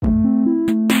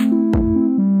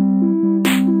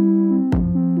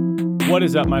What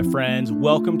is up, my friends?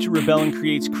 Welcome to Rebel and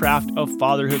Create's Craft of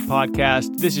Fatherhood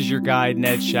podcast. This is your guide,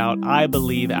 Ned Shout. I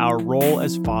believe our role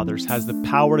as fathers has the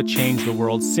power to change the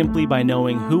world simply by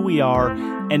knowing who we are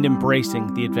and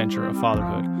embracing the adventure of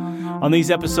fatherhood. On these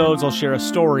episodes, I'll share a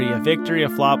story, a victory, a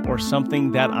flop, or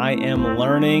something that I am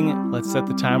learning. Let's set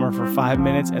the timer for 5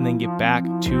 minutes and then get back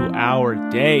to our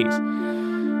days.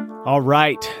 All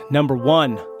right, number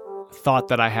one thought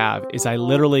that I have is I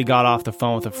literally got off the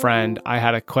phone with a friend. I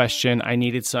had a question. I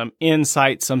needed some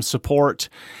insight, some support.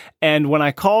 And when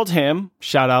I called him,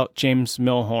 shout out James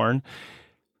Milhorn,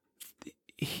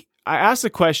 I asked the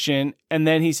question and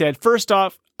then he said, first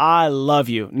off, I love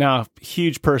you. Now,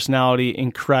 huge personality,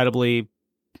 incredibly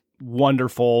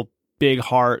wonderful, big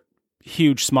heart,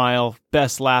 huge smile,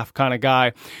 best laugh kind of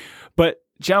guy. But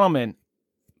gentlemen,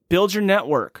 build your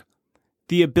network.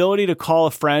 The ability to call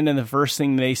a friend and the first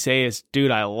thing they say is,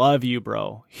 dude, I love you,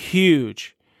 bro.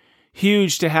 Huge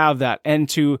to have that. And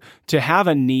to have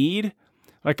a need,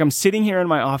 like I'm sitting here in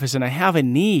my office and I have a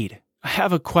need. I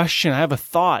have a question. I have a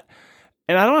thought.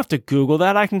 And I don't have to Google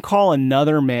that. I can call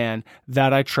another man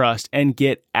that I trust and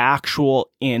get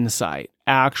actual insight,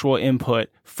 actual input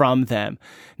from them.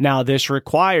 Now, this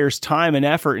requires time and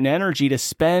effort and energy to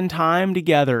spend time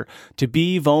together, to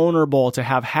be vulnerable, to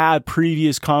have had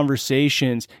previous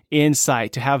conversations,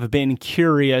 insight, to have been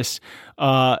curious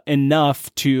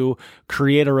enough to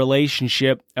create a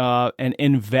relationship and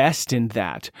invest in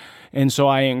that. And so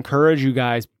I encourage you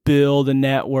guys, build a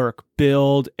network.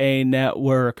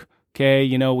 Okay,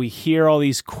 we hear all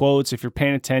these quotes. If you're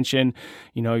paying attention,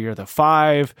 you're the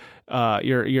five.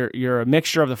 You're a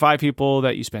mixture of the 5 people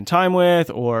that you spend time with,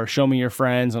 or show me your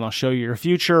friends and I'll show you your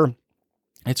future.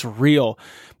 It's real,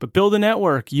 but build a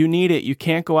network. You need it. You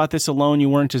can't go at this alone. You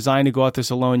weren't designed to go at this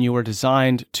alone. You were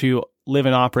designed to live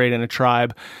and operate in a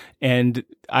tribe. And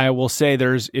I will say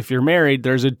if you're married,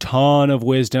 there's a ton of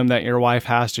wisdom that your wife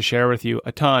has to share with you,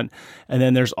 a ton. And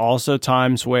then there's also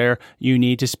times where you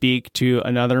need to speak to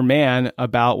another man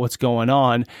about what's going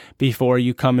on before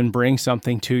you come and bring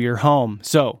something to your home.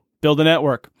 So build a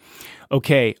network.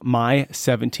 Okay, my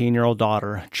 17-year-old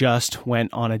daughter just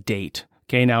went on a date.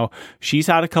 Okay, now she's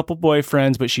had a couple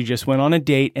boyfriends, but she just went on a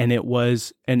date and it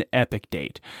was an epic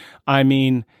date. I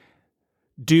mean,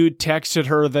 dude texted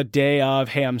her the day of,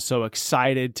 hey, I'm so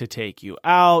excited to take you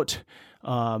out.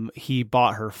 He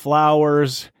bought her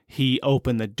flowers. He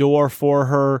opened the door for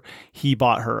her. He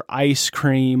bought her ice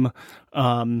cream.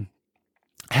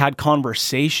 Had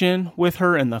conversation with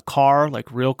her in the car,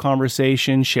 like real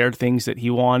conversation, shared things that he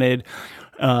wanted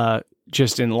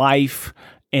just in life.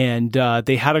 And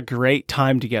they had a great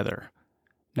time together.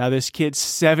 Now, this kid's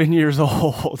 7 years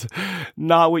old,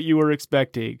 not what you were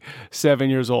expecting, 7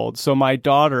 years old. So my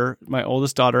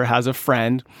oldest daughter has a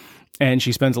friend, and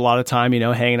she spends a lot of time,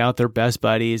 hanging out with their best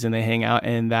buddies, and they hang out.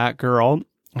 And that girl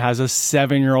has a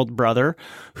 7-year-old brother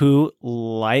who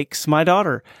likes my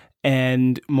daughter.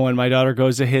 And when my daughter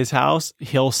goes to his house,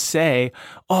 he'll say,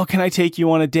 oh, can I take you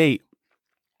on a date?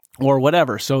 Or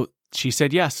whatever. So she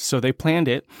said yes. So they planned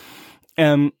it.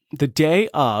 And the day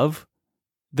of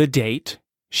the date,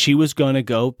 she was going to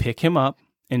go pick him up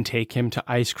and take him to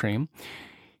ice cream.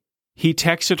 He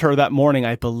texted her that morning,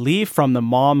 I believe from the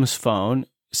mom's phone,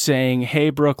 saying, hey,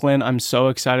 Brooklyn, I'm so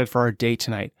excited for our date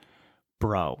tonight.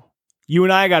 Bro, you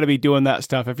and I got to be doing that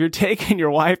stuff. If you're taking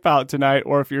your wife out tonight,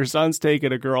 or if your son's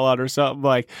taking a girl out or something,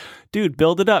 like, dude,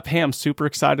 build it up. Hey, I'm super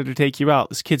excited to take you out.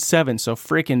 This kid's 7, so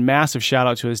freaking massive shout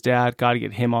out to his dad. Got to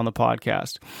get him on the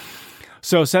podcast.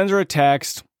 So sends her a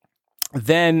text.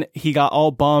 Then he got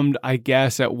all bummed, I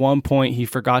guess. At one point, he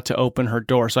forgot to open her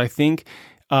door. So I think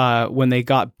when they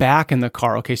got back in the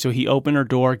car, okay, so he opened her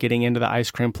door getting into the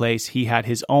ice cream place. He had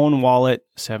his own wallet,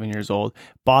 7 years old,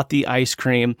 bought the ice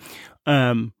cream,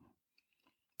 and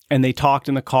they talked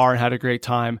in the car and had a great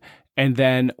time. And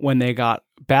then when they got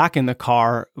back in the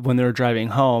car, when they were driving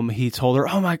home, he told her,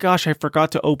 oh my gosh, I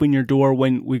forgot to open your door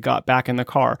when we got back in the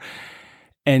car.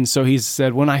 And so he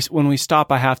said, when we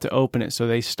stop, I have to open it. So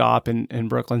they stop, and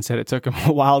Brooklyn said it took him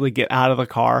a while to get out of the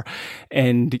car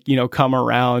and, come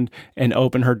around and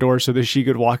open her door so that she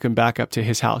could walk him back up to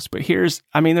his house. But there's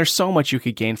so much you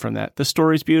could gain from that. The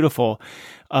story's beautiful.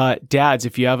 Dads,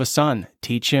 if you have a son,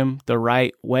 teach him the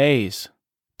right ways.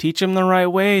 Teach him the right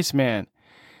ways, man.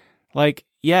 Like,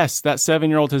 yes, that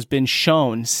 7-year-old has been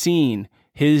seen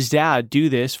his dad do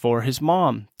this for his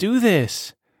mom. Do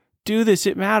this.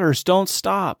 It matters. Don't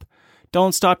stop.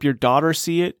 Your daughter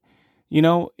see it.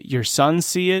 Your son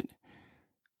see it.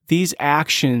 These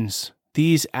actions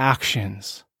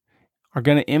are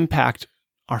going to impact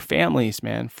our families,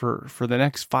 man, for the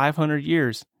next 500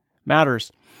 years. Matters.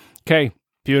 Okay.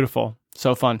 Beautiful.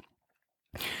 So fun.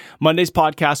 Monday's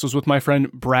podcast was with my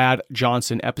friend Brad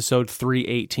Johnson, episode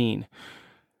 318.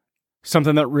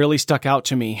 Something that really stuck out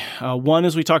to me. One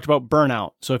is we talked about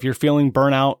burnout. So if you're feeling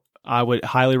burnout, I would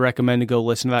highly recommend to go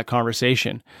listen to that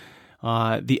conversation.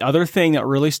 The other thing that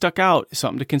really stuck out,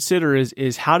 something to consider,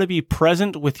 is how to be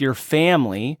present with your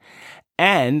family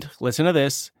and, listen to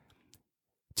this,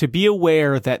 to be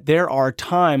aware that there are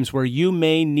times where you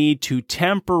may need to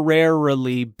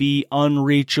temporarily be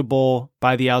unreachable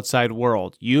by the outside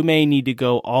world. You may need to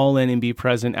go all in and be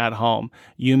present at home.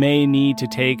 You may need to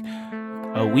take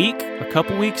a week, a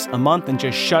couple weeks, a month, and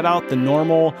just shut out the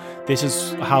normal. This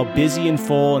is how busy and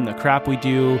full and the crap we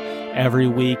do every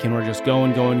week, and we're just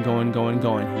going.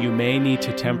 You may need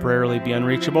to temporarily be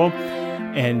unreachable,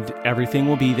 and everything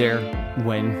will be there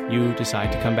when you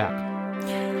decide to come back.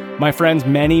 My friends,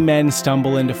 many men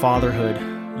stumble into fatherhood.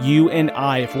 You and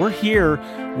I, if we're here,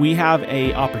 we have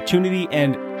an opportunity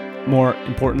and, more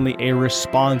importantly, a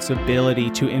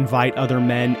responsibility to invite other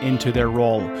men into their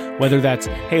role. Whether that's,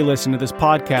 hey, listen to this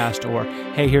podcast, or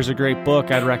hey, here's a great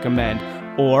book I'd recommend,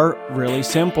 or really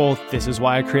simple, this is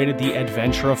why I created the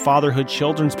Adventure of Fatherhood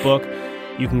children's book.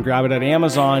 You can grab it at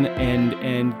Amazon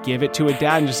and give it to a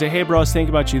dad and just say, hey, bro, I was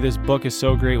thinking about you. This book is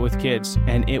so great with kids,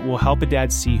 and it will help a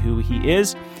dad see who he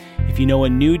is. If you know a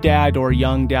new dad or a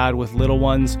young dad with little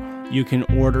ones, you can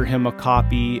order him a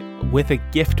copy with a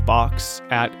gift box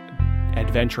at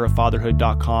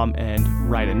adventureoffatherhood.com and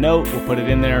write a note. We'll put it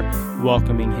in there,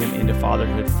 welcoming him into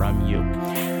fatherhood from you.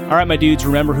 All right, my dudes,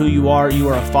 remember who you are. You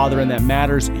are a father, and that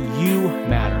matters. You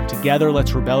matter. Together,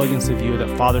 let's rebel against the view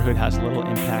that fatherhood has little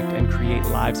impact and create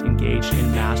lives engaged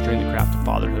in mastering the craft of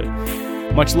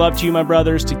fatherhood. Much love to you, my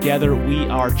brothers. Together, we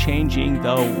are changing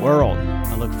the world.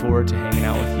 I look forward to hanging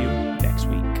out with you next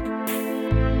week.